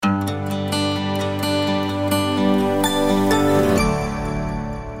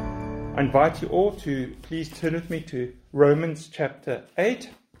I invite you all to please turn with me to Romans chapter 8.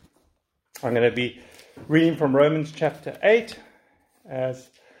 I'm going to be reading from Romans chapter 8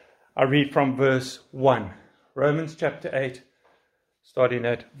 as I read from verse 1. Romans chapter 8, starting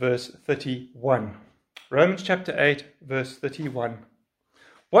at verse 31. Romans chapter 8, verse 31.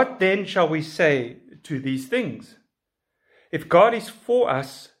 What then shall we say to these things? If God is for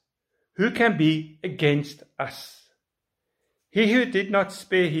us, who can be against us? He who did not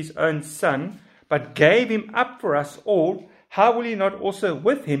spare his own son, but gave him up for us all, how will he not also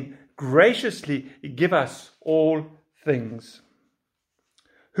with him graciously give us all things?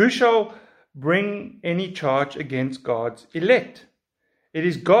 Who shall bring any charge against God's elect? It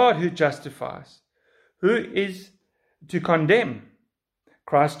is God who justifies. Who is to condemn?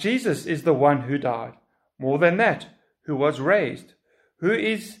 Christ Jesus is the one who died. More than that, who was raised, who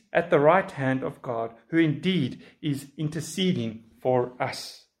is at the right hand of God, who indeed is interceding for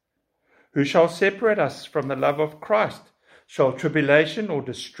us. Who shall separate us from the love of Christ? Shall tribulation or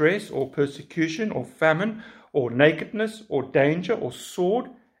distress or persecution or famine or nakedness or danger or sword?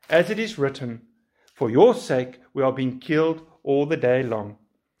 As it is written, for your sake we are being killed all the day long.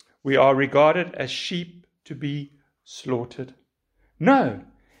 We are regarded as sheep to be slaughtered. No,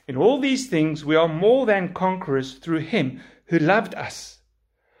 in all these things we are more than conquerors through him who loved us.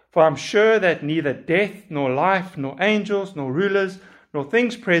 For I am sure that neither death, nor life, nor angels, nor rulers, nor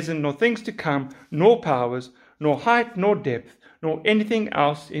things present, nor things to come, nor powers, nor height, nor depth, nor anything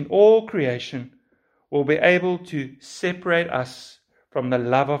else in all creation will be able to separate us from the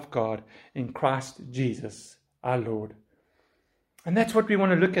love of God in Christ Jesus our Lord. And that's what we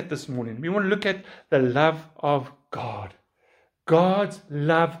want to look at this morning. We want to look at the love of God. God's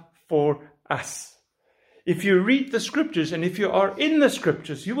love for us. If you read the scriptures and if you are in the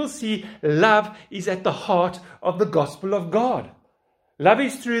scriptures, you will see love is at the heart of the gospel of God. Love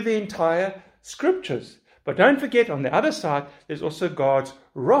is through the entire scriptures. But don't forget, on the other side, there's also God's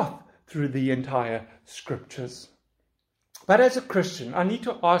wrath through the entire scriptures. But as a Christian, I need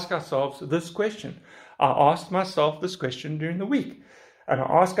to ask ourselves this question. I asked myself this question during the week. And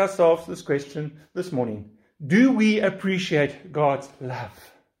I ask ourselves this question this morning. Do we appreciate God's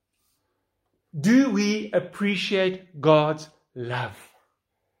love? Do we appreciate God's love?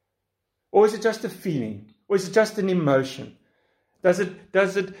 Or is it just a feeling? Or is it just an emotion? Does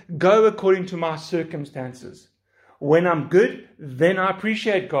it go according to my circumstances? When I'm good, then I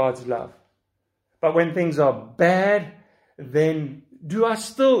appreciate God's love. But when things are bad, then do I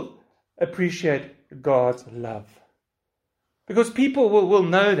still appreciate God's love? Because people will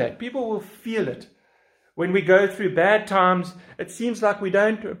know that. People will feel it. When we go through bad times, it seems like we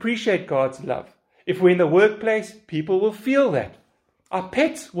don't appreciate God's love. If we're in the workplace, people will feel that. Our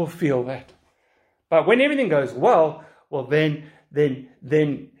pets will feel that. But when everything goes well, then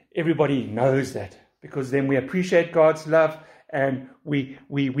everybody knows that. Because then we appreciate God's love and we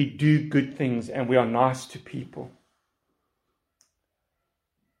do good things and we are nice to people.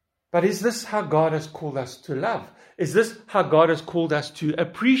 But is this how God has called us to love? Is this how God has called us to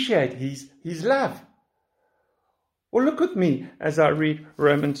appreciate His love? Well, look with me as I read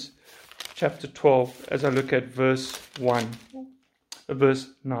Romans chapter 12, as I look at verse 9.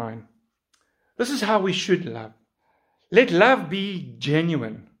 This is how we should love. Let love be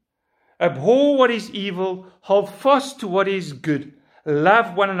genuine. Abhor what is evil, hold fast to what is good.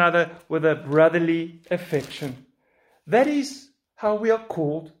 Love one another with a brotherly affection. That is how we are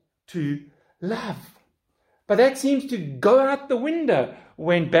called to love. But that seems to go out the window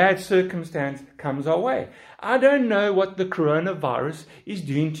when bad circumstance comes our way. I don't know what the coronavirus is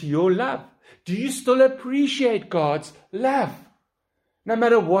doing to your love. Do you still appreciate God's love? No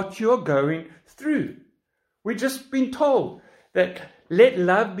matter what you're going through. We've just been told that let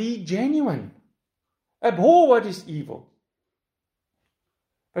love be genuine. Abhor what is evil.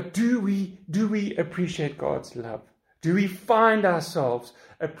 But do we appreciate God's love? Do we find ourselves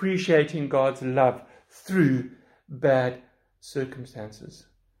appreciating God's love through bad circumstances?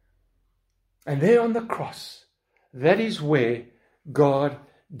 And there on the cross, that is where God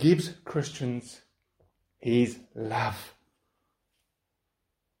gives Christians His love.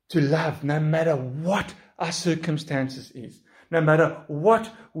 To love no matter what our circumstances is, no matter what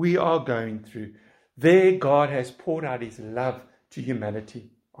we are going through. There God has poured out His love to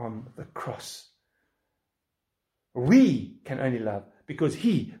humanity on the cross. We can only love because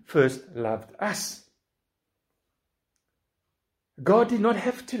He first loved us. God did not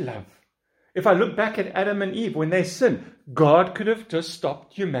have to love. If I look back at Adam and Eve when they sinned, God could have just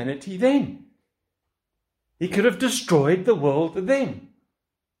stopped humanity then. He could have destroyed the world then.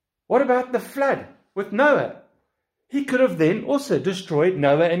 What about the flood with Noah? He could have then also destroyed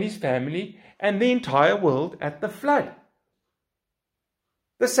Noah and his family and the entire world at the flood.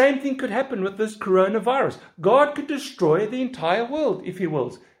 The same thing could happen with this coronavirus. God could destroy the entire world if he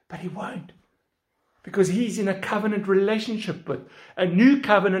wills, but he won't. Because he's in a covenant relationship with, a new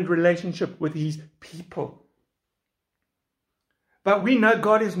covenant relationship with his people. But we know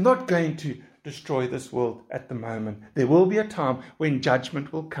God is not going to destroy this world at the moment. There will be a time when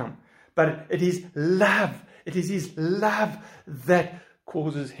judgment will come. But it is love. It is his love that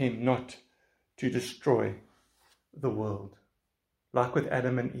causes him not to destroy the world. Like with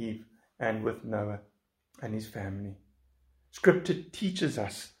Adam and Eve and with Noah and his family. Scripture teaches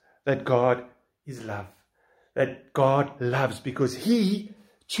us that God is love. That God loves because he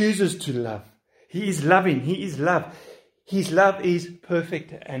chooses to love. He is loving. He is love. His love is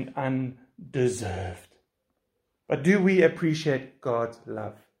perfect and undeserved. But do we appreciate God's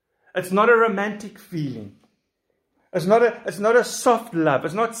love? It's not a romantic feeling. It's not a soft love.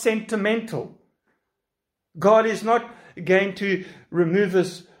 It's not sentimental. God is not going to remove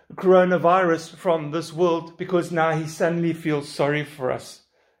this coronavirus from this world because now he suddenly feels sorry for us.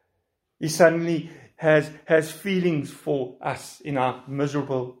 He suddenly has feelings for us in our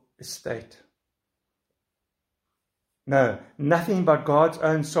miserable estate. No, nothing but God's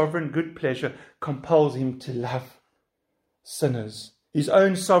own sovereign good pleasure compels him to love sinners. His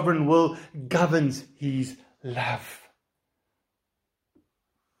own sovereign will governs his love.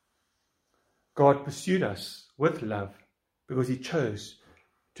 God pursued us with love because he chose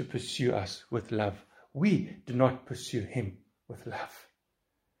to pursue us with love. We do not pursue him with love.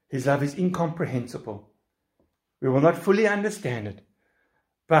 His love is incomprehensible. We will not fully understand it,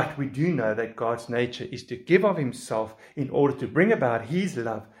 but we do know that God's nature is to give of himself in order to bring about his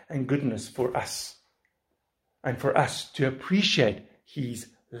love and goodness for us, and for us to appreciate his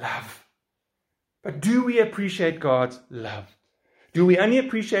love. But do we appreciate God's love? Do we only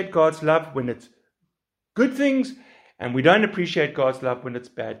appreciate God's love when it's good things, and we don't appreciate God's love when it's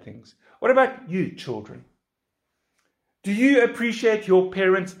bad things? What about you, children? Do you appreciate your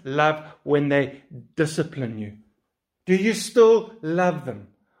parents' love when they discipline you? Do you still love them?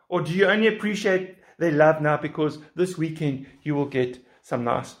 Or do you only appreciate their love now because this weekend you will get some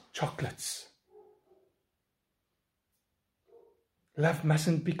nice chocolates? Love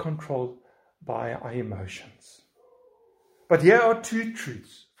mustn't be controlled by our emotions. But here are two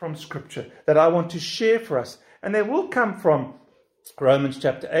truths from Scripture that I want to share for us. And they will come from Romans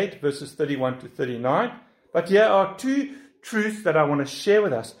chapter 8, verses 31 to 39. But here are two truths that I want to share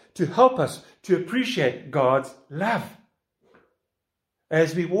with us to help us to appreciate God's love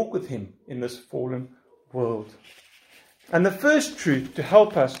as we walk with him in this fallen world. And the first truth to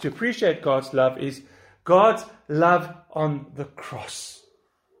help us to appreciate God's love is God's love on the cross.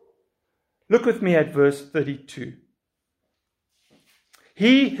 Look with me at verse 32.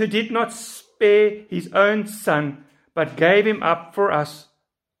 He who did not spare his own son, but gave him up for us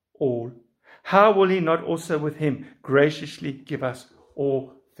all, how will he not also with him graciously give us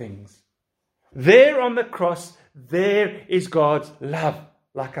all things? There on the cross, there is God's love.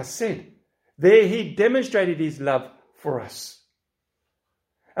 Like I said, there he demonstrated his love for us.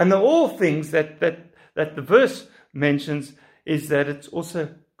 And the all things that the verse mentions is that it's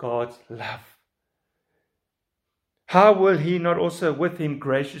also God's love. How will he not also with him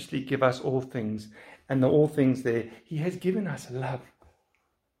graciously give us all things? And the all things there, he has given us love.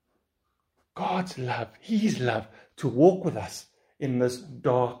 God's love, his love, to walk with us in this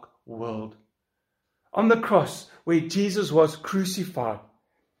dark world. On the cross, where Jesus was crucified,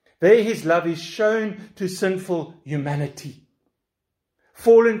 there his love is shown to sinful humanity,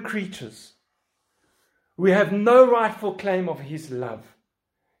 fallen creatures. We have no rightful claim of his love,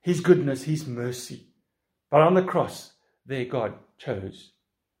 his goodness, his mercy. But on the cross, there God chose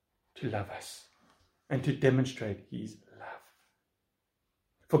to love us and to demonstrate his love.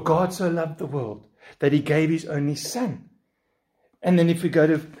 For God so loved the world that he gave his only son. And then if we go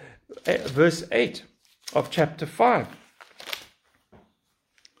to verse 8 of chapter 5.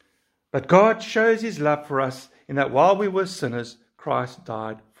 But God shows his love for us in that while we were sinners, Christ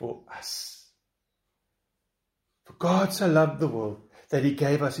died for us. For God so loved the world that he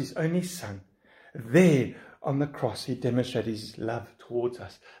gave us his only son. There on the cross, he demonstrated his love towards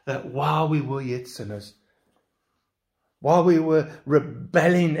us. That while we were yet sinners, while we were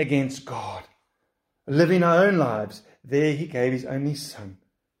rebelling against God, living our own lives, there he gave his only son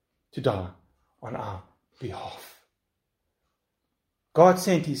to die on our behalf. God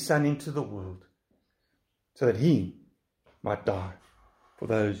sent his son into the world so that he might die for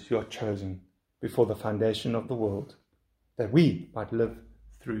those who are chosen before the foundation of the world, that we might live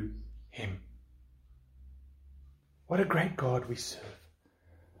through him. What a great God we serve.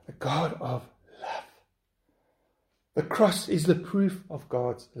 A God of love. The cross is the proof of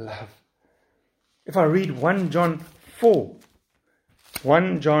God's love. If I read 1 John 4,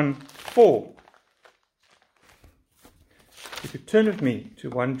 you could turn with me to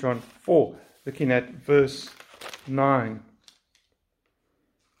 1 John 4, looking at verse 9.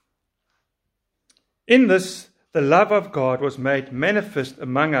 In this, the love of God was made manifest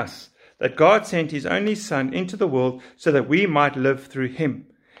among us, that God sent his only Son into the world so that we might live through him.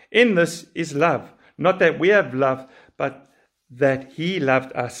 In this is love, not that we have loved, but that he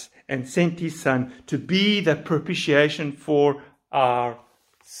loved us and sent his Son to be the propitiation for our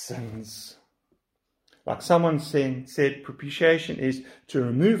sins. Like someone said, propitiation is to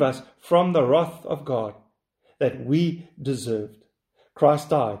remove us from the wrath of God that we deserved. Christ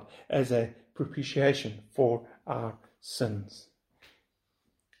died as a propitiation for our sins.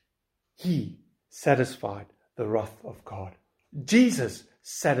 He satisfied the wrath of God. Jesus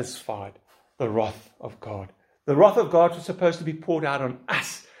satisfied the wrath of God. The wrath of God was supposed to be poured out on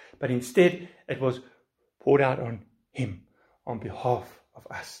us, but instead it was poured out on him on behalf of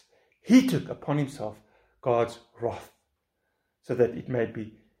us. He took upon himself God's wrath so that it may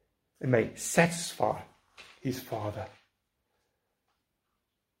satisfy his Father.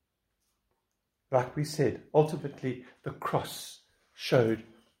 Like we said, ultimately the cross showed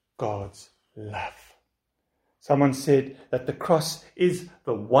God's love. Someone said that the cross is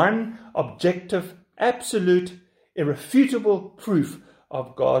the one objective, absolute, irrefutable proof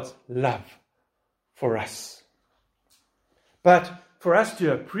of God's love for us. But for us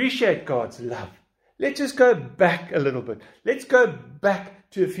to appreciate God's love, let's just go back a little bit. Let's go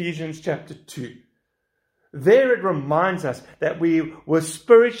back to Ephesians chapter 2. There it reminds us that we were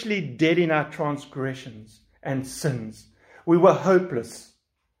spiritually dead in our transgressions and sins. We were hopeless.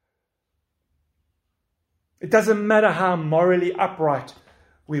 It doesn't matter how morally upright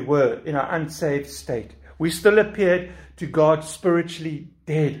we were in our unsaved state. We still appeared to God spiritually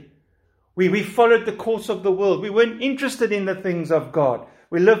dead. We followed the course of the world. We weren't interested in the things of God.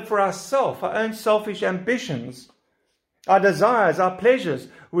 We lived for ourselves, our own selfish ambitions, our desires, our pleasures.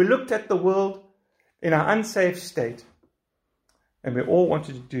 We looked at the world in our unsaved state, and we all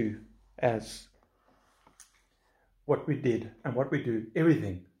wanted to do as what we did and what we do,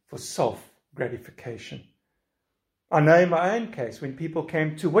 everything for self-gratification. I know in my own case, when people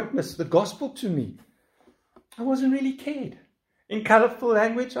came to witness the gospel to me, I wasn't really cared. In colourful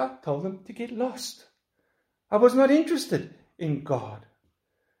language, I told them to get lost. I was not interested in God.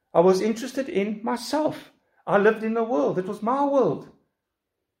 I was interested in myself. I lived in the world. It was my world.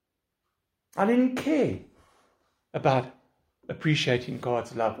 I didn't care about appreciating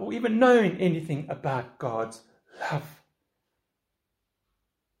God's love or even knowing anything about God's love.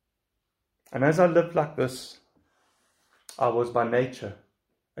 And as I lived like this, I was by nature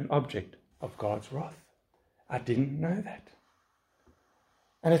an object of God's wrath. I didn't know that.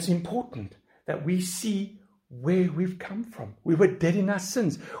 And it's important that we see where we've come from. We were dead in our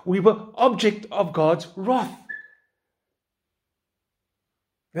sins. We were object of God's wrath.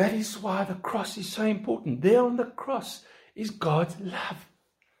 That is why the cross is so important. There on the cross is God's love.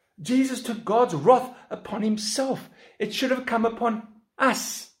 Jesus took God's wrath upon himself. It should have come upon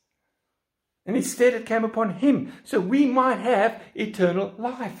us. And instead it came upon him. So we might have eternal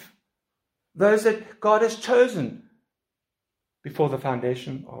life. Those that God has chosen before the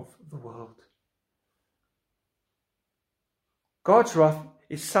foundation of the world. God's wrath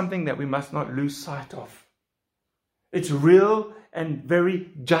is something that we must not lose sight of. It's real and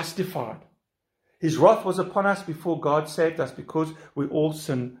very justified. His wrath was upon us before God saved us because we all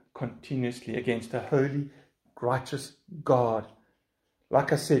sin continuously against a holy, righteous God.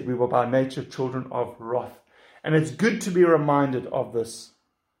 Like I said, we were by nature children of wrath. And it's good to be reminded of this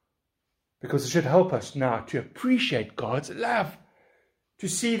because it should help us now to appreciate God's love. To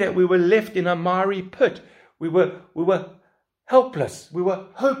see that we were left in a miry pit. We were helpless. We were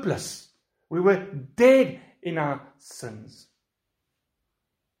hopeless. We were dead in our sins.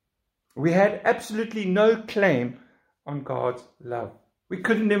 We had absolutely no claim on God's love. We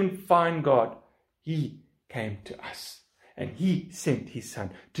couldn't even find God. He came to us and he sent his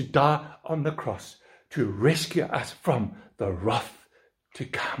Son to die on the cross to rescue us from the wrath to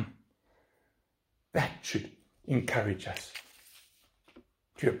come. That should encourage us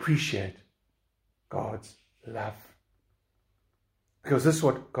to appreciate God's love. Because this is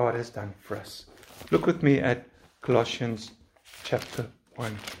what God has done for us. Look with me at Colossians chapter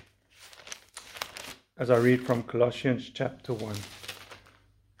 1. As I read from Colossians chapter 1,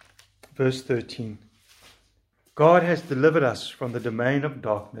 verse 13. God has delivered us from the domain of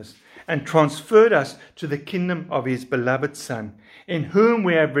darkness and transferred us to the kingdom of his beloved Son, in whom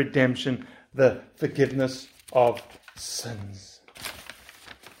we have redemption, the forgiveness of sins.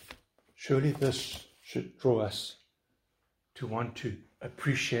 Surely this should draw us to want to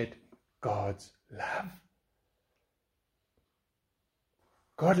appreciate God's love.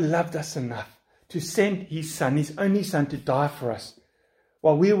 God loved us enough to send his Son, his only Son, to die for us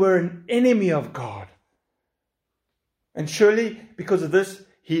while we were an enemy of God. And surely because of this,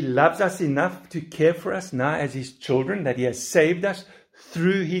 he loves us enough to care for us now as his children, that he has saved us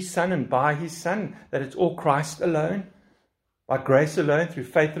through his Son and by his Son, that it's all Christ alone, by grace alone, through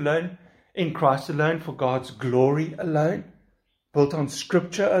faith alone, in Christ alone, for God's glory alone, built on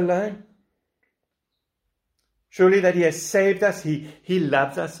Scripture alone. Surely that he has saved us, he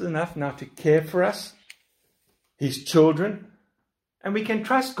loves us enough now to care for us, his children, and we can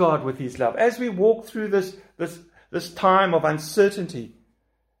trust God with his love. As we walk through this time of uncertainty,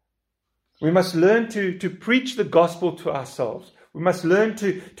 we must learn to preach the gospel to ourselves. We must learn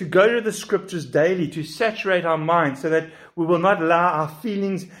to go to the Scriptures daily, to saturate our minds so that we will not allow our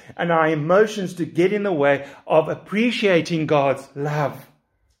feelings and our emotions to get in the way of appreciating God's love.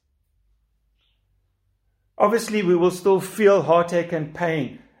 Obviously, we will still feel heartache and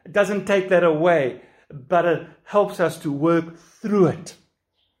pain. It doesn't take that away, but it helps us to work through it.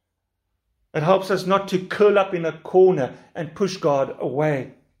 It helps us not to curl up in a corner and push God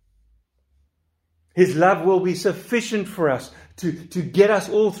away. His love will be sufficient for us to get us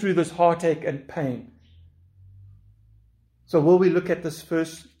all through this heartache and pain. So will we look at this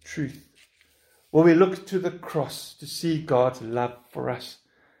first truth? Will we look to the cross to see God's love for us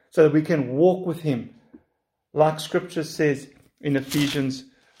so that we can walk with him, like Scripture says in Ephesians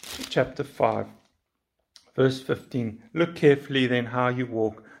chapter 5, verse 15. Look carefully then how you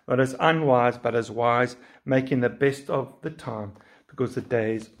walk, not as unwise but as wise, making the best of the time, because the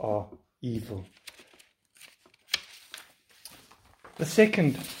days are evil. The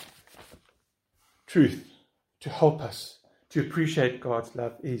second truth to help us to appreciate God's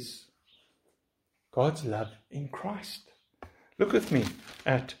love is God's love in Christ. Look with me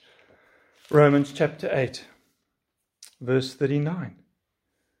at Romans chapter 8, verse 39.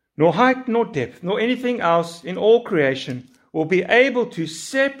 Nor height, nor depth, nor anything else in all creation will be able to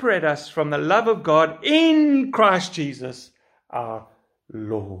separate us from the love of God in Christ Jesus our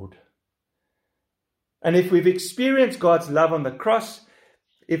Lord. And if we've experienced God's love on the cross,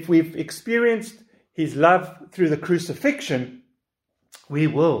 if we've experienced his love through the crucifixion, we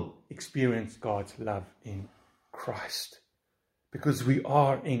will experience God's love in Christ, because we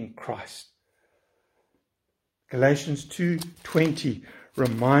are in Christ. Galatians 2:20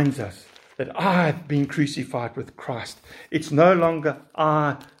 reminds us that I've been crucified with Christ. It's no longer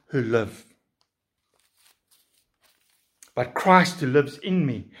I who live, but Christ who lives in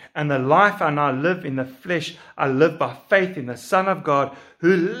me. And the life I now live in the flesh, I live by faith in the Son of God,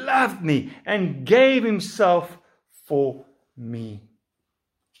 who loved me and gave himself for me.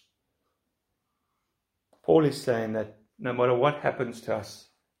 Paul is saying that no matter what happens to us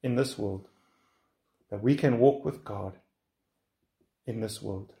in this world, that we can walk with God in this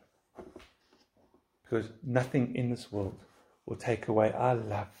world. Because nothing in this world will take away our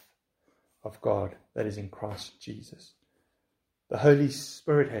love of God that is in Christ Jesus. The Holy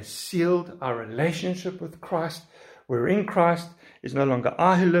Spirit has sealed our relationship with Christ. We're in Christ. It's no longer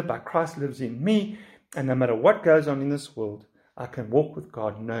I who live, but Christ lives in me. And no matter what goes on in this world, I can walk with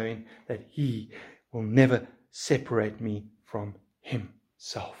God knowing that he will never separate me from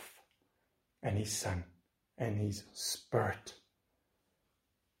himself and his Son and his Spirit.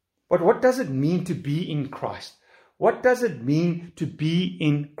 But what does it mean to be in Christ? What does it mean to be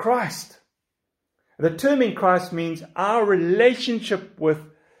in Christ? The term in Christ means our relationship with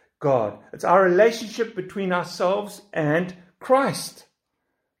God. It's our relationship between ourselves and Christ.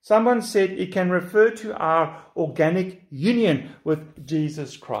 Someone said it can refer to our organic union with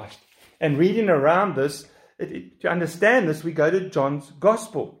Jesus Christ. And reading around this, to understand this, we go to John's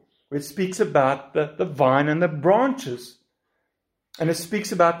Gospel, where it speaks about the vine and the branches. And it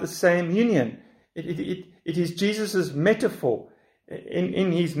speaks about the same union. It is Jesus' metaphor.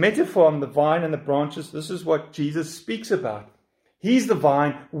 In his metaphor on the vine and the branches, this is what Jesus speaks about. He's the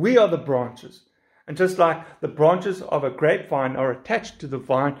vine, we are the branches. And just like the branches of a grapevine are attached to the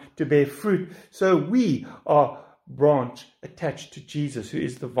vine to bear fruit, so we are branch attached to Jesus, who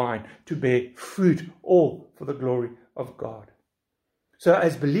is the vine, to bear fruit, all for the glory of God. So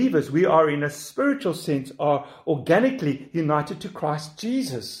as believers, we are in a spiritual sense, are organically united to Christ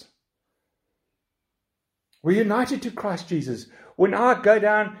Jesus. We're united to Christ Jesus. When I go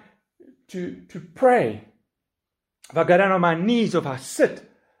down to pray, If I go down on my knees, or if I sit,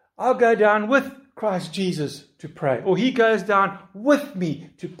 I'll go down with Christ Jesus to pray. Or He goes down with me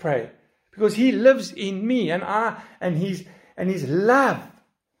to pray. Because He lives in me, and His love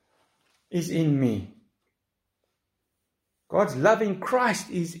is in me. God's love in Christ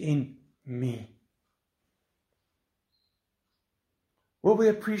is in me. Will we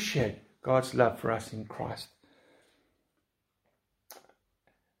appreciate God's love for us in Christ?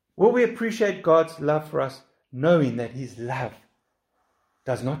 Will we appreciate God's love for us knowing that His love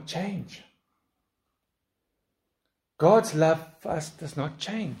does not change? God's love for us does not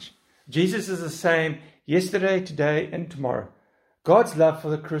change. Jesus is the same yesterday, today, and tomorrow. God's love for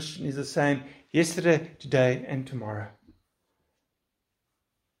the Christian is the same yesterday, today, and tomorrow.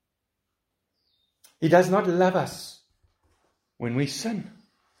 He does not love us when we sin.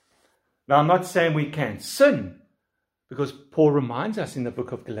 Now, I'm not saying we can sin, because Paul reminds us in the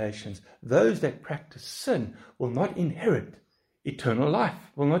book of Galatians, those that practice sin will not inherit eternal life,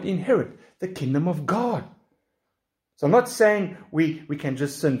 will not inherit the kingdom of God. So I'm not saying we can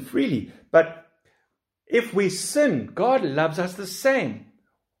just sin freely, but if we sin, God loves us the same.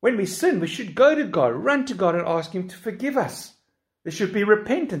 When we sin, we should go to God, run to God and ask Him to forgive us. There should be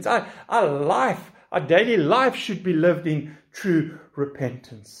repentance. Our daily life should be lived in true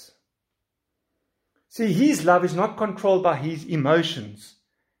repentance. See, His love is not controlled by His emotions.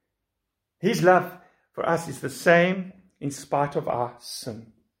 His love for us is the same in spite of our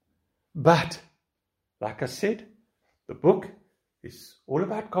sin. But, like I said, the book is all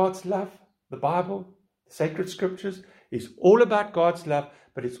about God's love. The Bible, the sacred scriptures, is all about God's love,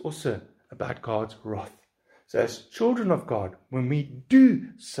 but it's also about God's wrath. So as children of God, when we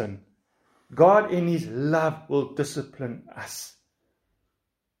do sin, God in His love will discipline us.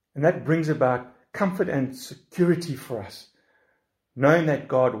 And that brings about comfort and security for us, knowing that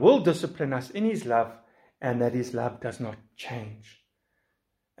God will discipline us in His love and that His love does not change.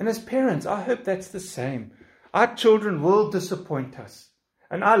 And as parents, I hope that's the same. Our children will disappoint us,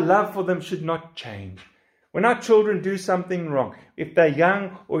 and our love for them should not change. When our children do something wrong, if they're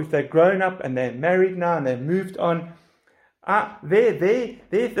young or if they're grown up and they're married now and they've moved on,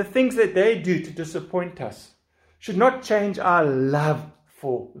 the things that they do to disappoint us should not change our love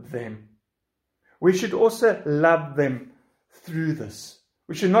for them. We should also love them through this.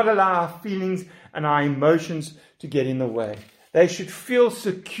 We should not allow our feelings and our emotions to get in the way. They should feel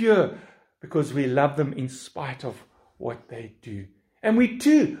secure because we love them in spite of what they do. And we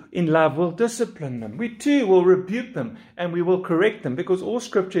too, in love, will discipline them. We too will rebuke them and we will correct them, because all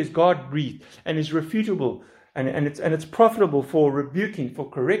scripture is God-breathed and is refutable, and it's profitable for rebuking, for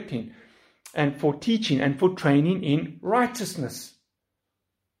correcting, and for teaching, and for training in righteousness.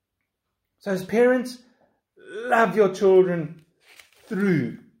 So as parents, love your children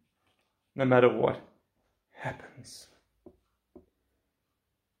through, no matter what happens.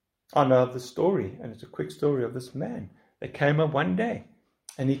 I know of the story, and it's a quick story of this man that came up one day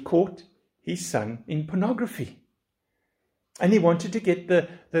and he caught his son in pornography. And he wanted to get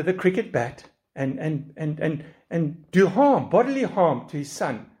the cricket bat and do harm, bodily harm to his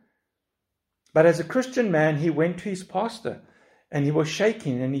son. But as a Christian man, he went to his pastor and he was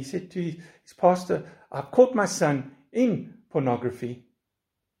shaking, and he said to his pastor, I've caught my son in pornography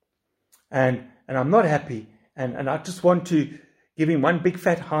and I'm not happy, and I just want to give him one big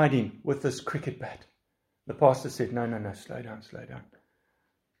fat hiding with this cricket bat. The pastor said, no, slow down.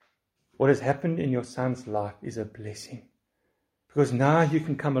 What has happened in your son's life is a blessing. Because now you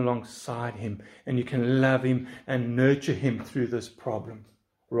can come alongside him and you can love him and nurture him through this problem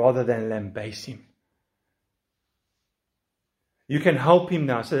rather than lambaste him. You can help him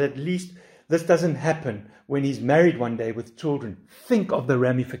now so that at least this doesn't happen when he's married one day with children. Think of the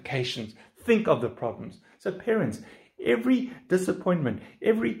ramifications. Think of the problems. So parents, every disappointment,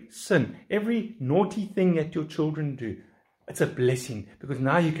 every sin, every naughty thing that your children do, it's a blessing, because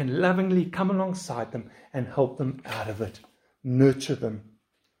now you can lovingly come alongside them and help them out of it. Nurture them.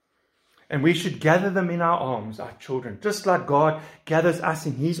 And we should gather them in our arms, our children, just like God gathers us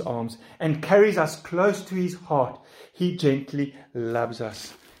in His arms and carries us close to His heart. He gently loves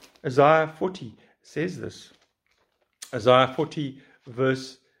us. Isaiah 40 says this. Isaiah 40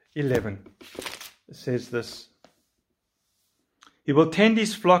 verse 11 says this. He will tend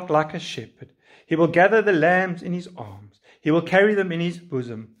His flock like a shepherd. He will gather the lambs in His arms. He will carry them in His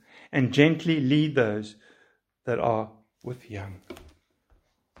bosom and gently lead those that are with young.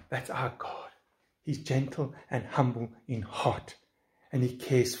 That's our God. He's gentle and humble in heart, and He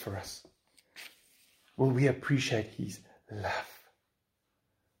cares for us. Will we appreciate His love?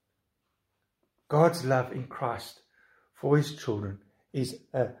 God's love in Christ for His children is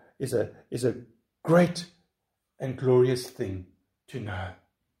a great and glorious thing to know.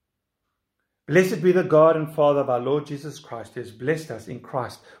 Blessed be the God and Father of our Lord Jesus Christ, who has blessed us in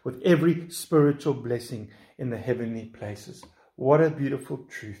Christ with every spiritual blessing in the heavenly places. What a beautiful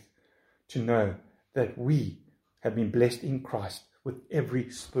truth to know that we have been blessed in Christ with every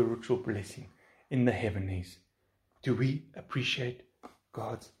spiritual blessing in the heavenlies. Do we appreciate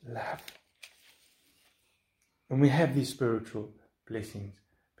God's love? And we have these spiritual blessings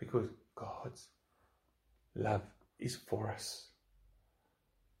because God's love is for us.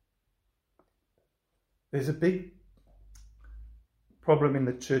 There's a big problem in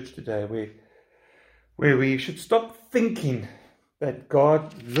the church today where we should stop thinking that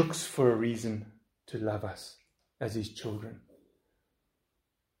God looks for a reason to love us as his children.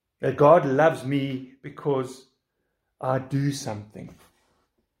 That God loves me because I do something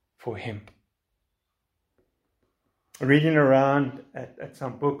for him. Reading around at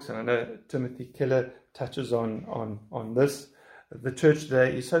some books, and I know Timothy Keller touches on this, the church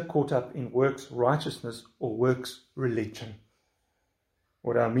today is so caught up in works righteousness or works religion.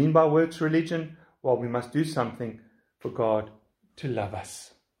 What do I mean by works religion? Well, we must do something for God to love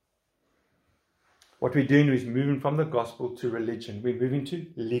us. What we're doing is moving from the gospel to religion. We're moving to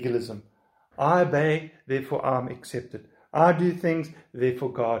legalism. I obey, therefore I'm accepted. I do things,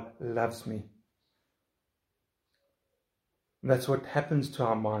 therefore God loves me. And that's what happens to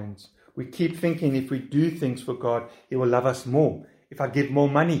our minds. We keep thinking if we do things for God, he will love us more. If I give more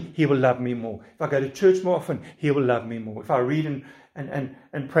money, he will love me more. If I go to church more often, he will love me more. If I read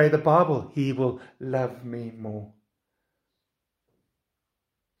and pray the Bible, he will love me more.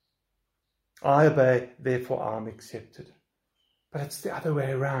 I obey, therefore I'm accepted. But it's the other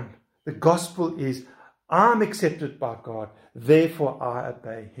way around. The gospel is, I'm accepted by God, therefore I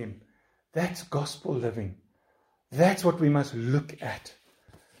obey him. That's gospel living. That's what we must look at.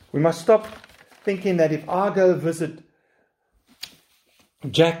 We must stop thinking that if I go visit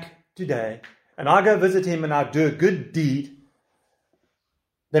Jack today, and I go visit him and I do a good deed,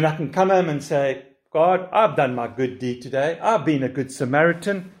 then I can come home and say, God, I've done my good deed today. I've been a good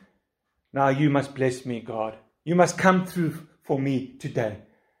Samaritan. Now you must bless me, God. You must come through for me today.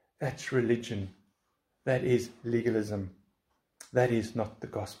 That's religion. That is legalism. That is not the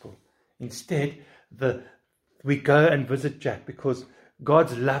gospel. Instead, we go and visit Jack because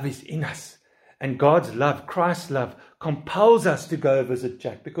God's love is in us. And God's love, Christ's love, compels us to go visit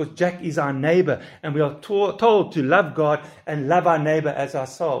Jack because Jack is our neighbor and we are told to love God and love our neighbor as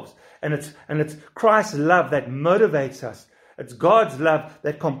ourselves. And it's Christ's love that motivates us. It's God's love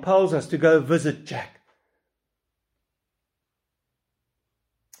that compels us to go visit Jack.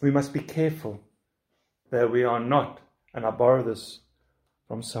 We must be careful that we are not, and I borrow this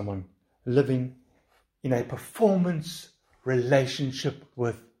from someone, living in a performance relationship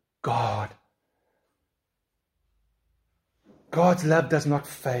with God. God's love does not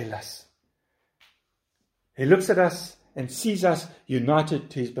fail us. He looks at us and sees us united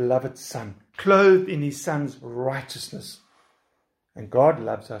to his beloved Son, clothed in his Son's righteousness. And God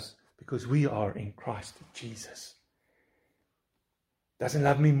loves us because we are in Christ Jesus. Doesn't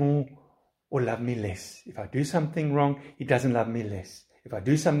love me more or love me less. If I do something wrong, he doesn't love me less. If I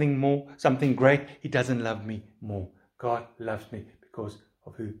do something great, he doesn't love me more. God loves me because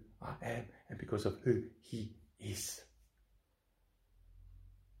of who I am and because of who he is.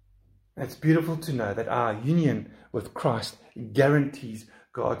 And it's beautiful to know that our union with Christ guarantees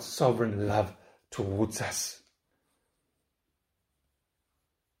God's sovereign love towards us.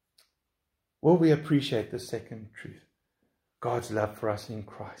 Will we appreciate the second truth, God's love for us in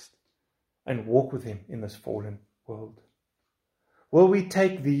Christ, and walk with him in this fallen world? Will we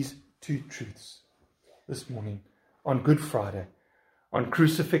take these two truths this morning on Good Friday, on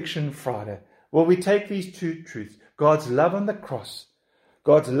Crucifixion Friday? Will we take these two truths, God's love on the cross,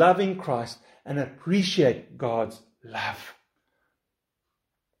 God's love in Christ, and appreciate God's love?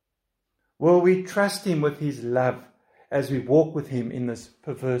 Will we trust him with his love as we walk with him in this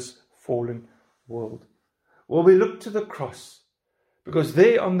perverse, fallen world? Will we look to the cross? Because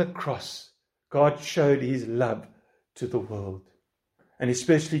there on the cross, God showed his love to the world, and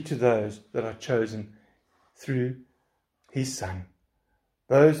especially to those that are chosen through his Son,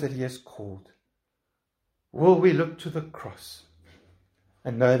 those that he has called. Will we look to the cross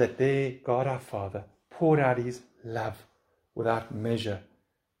and know that there God our Father poured out his love without measure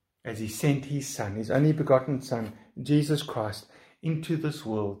as he sent his Son, his only begotten Son, Jesus Christ, into this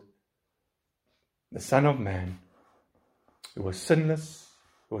world, the Son of Man, who was sinless,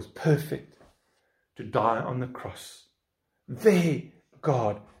 who was perfect, to die on the cross. There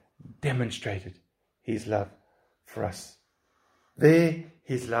God demonstrated his love for us. There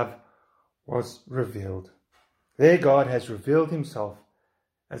his love was revealed. There God has revealed himself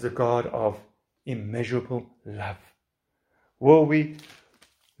as a God of immeasurable love. Will we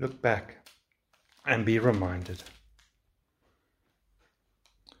look back and be reminded?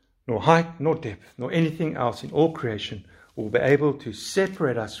 Nor height, nor depth, nor anything else in all creation will be able to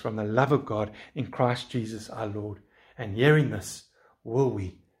separate us from the love of God in Christ Jesus our Lord. And hearing this, will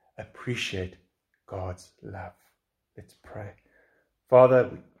we appreciate God's love? Let's pray.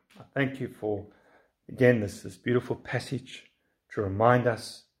 Father, I thank you for, again, this beautiful passage to remind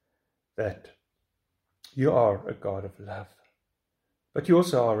us that you are a God of love, but you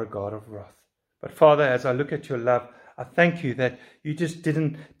also are a God of wrath. But Father, as I look at your love, I thank you that you just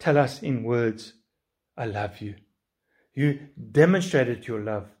didn't tell us in words, I love you. You demonstrated your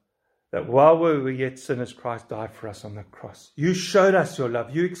love, that while we were yet sinners, Christ died for us on the cross. You showed us your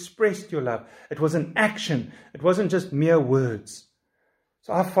love. You expressed your love. It was an action. It wasn't just mere words.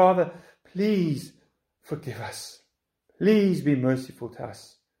 So our Father, please forgive us. Please be merciful to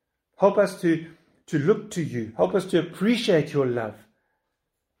us. Help us to look to you. Help us to appreciate your love.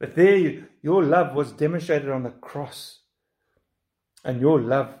 That there your love was demonstrated on the cross. And your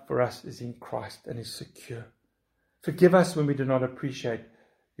love for us is in Christ and is secure. Forgive us when we do not appreciate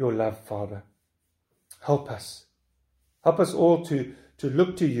your love, Father. Help us. Help us all to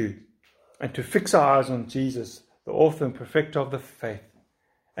look to you and to fix our eyes on Jesus, the author and perfecter of the faith,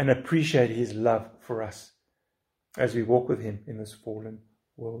 and appreciate his love for us as we walk with him in this fallen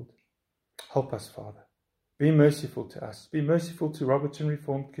world. Help us, Father. Be merciful to us. Be merciful to Robertson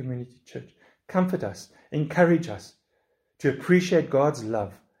Reformed Community Church. Comfort us. Encourage us to appreciate God's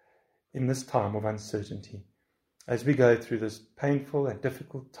love in this time of uncertainty, as we go through this painful and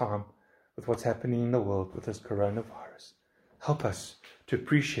difficult time with what's happening in the world with this coronavirus. Help us to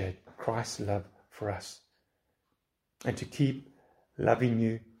appreciate Christ's love for us and to keep loving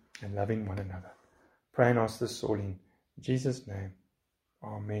you and loving one another. Pray and ask this all in Jesus' name.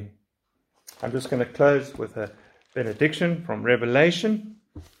 Amen. I'm just going to close with a benediction from Revelation.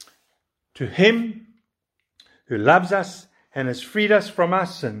 To him who loves us and has freed us from our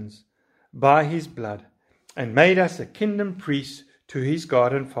sins by his blood, and made us a kingdom priest to his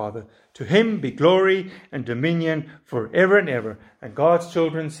God and Father. To him be glory and dominion forever and ever. And God's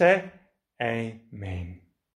children say, Amen.